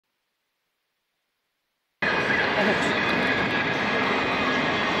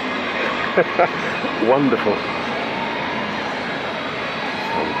Wonderful.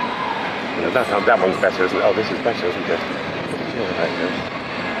 That one's better, isn't it? Oh, this is better, isn't it? Yeah, like this.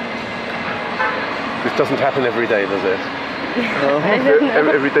 This doesn't happen every day, does it? No.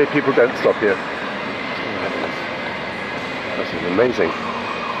 Every day people don't stop here. This is amazing.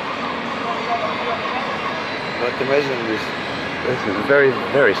 But imagine this. This is very,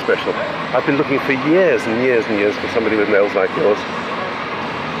 very special. I've been looking for years and years and years for somebody with nails like yours.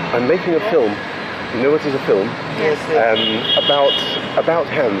 I'm making a film. You know what is a film? Yes. About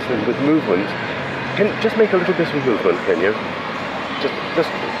hands and with movement. Can you just make a little bit of movement, can you? Just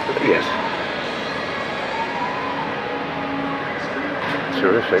yes.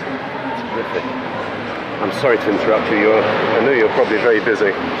 Terrific. Terrific. I'm sorry to interrupt you. I know you're probably very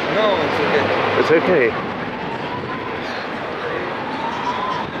busy. No, it's okay. It's okay.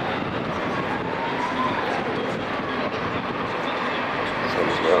 Some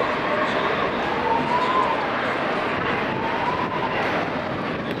as well.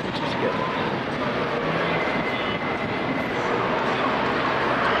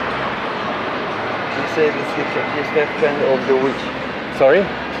 He said he's kind of the witch. Sorry?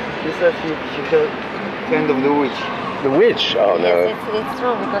 He said she's kind of the witch. The witch? Oh no. Yes, it's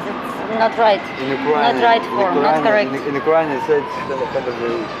true because it's not right. In the Quran, not right form, not correct. In the Quran it says kind of the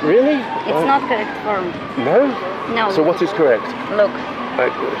witch. Really? It's not correct form. No? No. So what is correct? Look.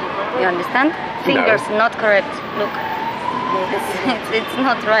 You understand? Fingers not correct. Look. It's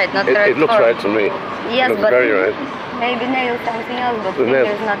not right, not correct It looks form. right to me. Yes, it looks but very right. maybe nails something else, but The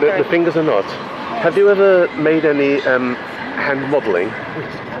fingers not correct. the fingers are not. Yes. Have you ever made any hand modelling?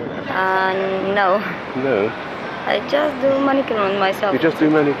 No. No. I just do manicure on myself. You just do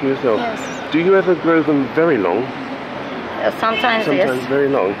manicure yourself? Yes. Do you ever grow them very long? Sometimes, Sometimes yes. very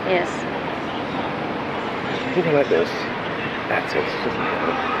long? Yes. I think I like this. That's it. Just like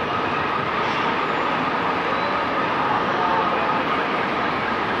that.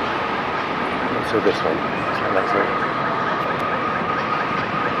 So this one. That's it.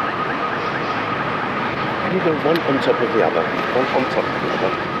 Can you go one on top of the other? One on top of the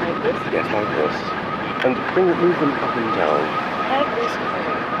other. Like this? Yes, like this. And move them up and down. Like this.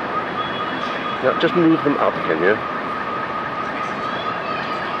 Now, just move them up, can you?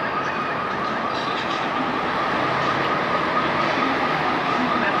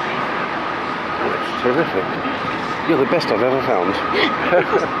 Oh, it's terrific. You're the best I've ever found.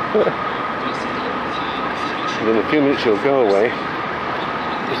 And in a few minutes you'll go away.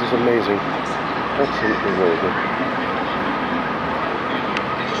 This is amazing. Absolutely amazing.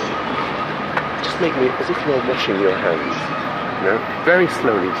 Just make me as if you're washing your hands. No? Very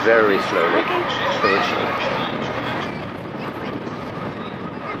slowly, very slowly. Very slowly.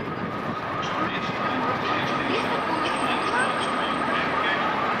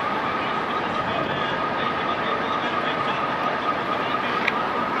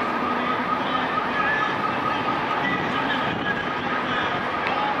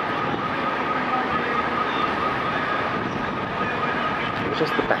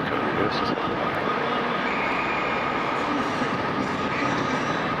 Just the back of it. It's just...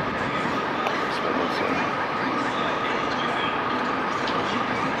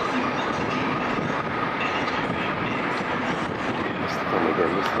 This one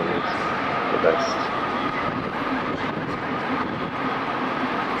again, this one is the best.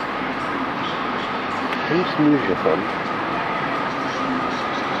 Can you just move your thumb?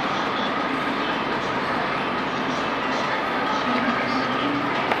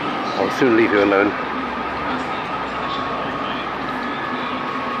 I'll soon leave you alone.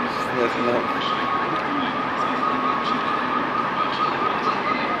 Yes, no.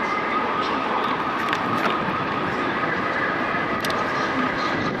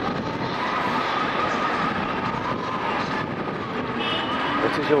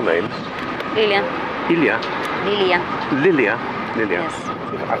 What is your name? Lilya. Ilya? Lilya. Lilya? Lilya. Yes.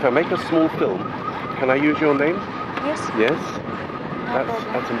 If I make a small film, can I use your name? Yes. Yes? No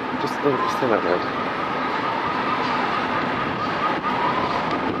problem. Just say like that.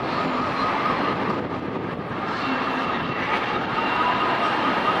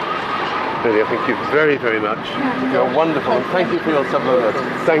 Lilya, thank you very, very much. You're wonderful, and thank you for your supplement.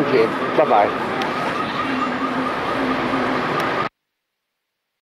 Thank you. Bye-bye.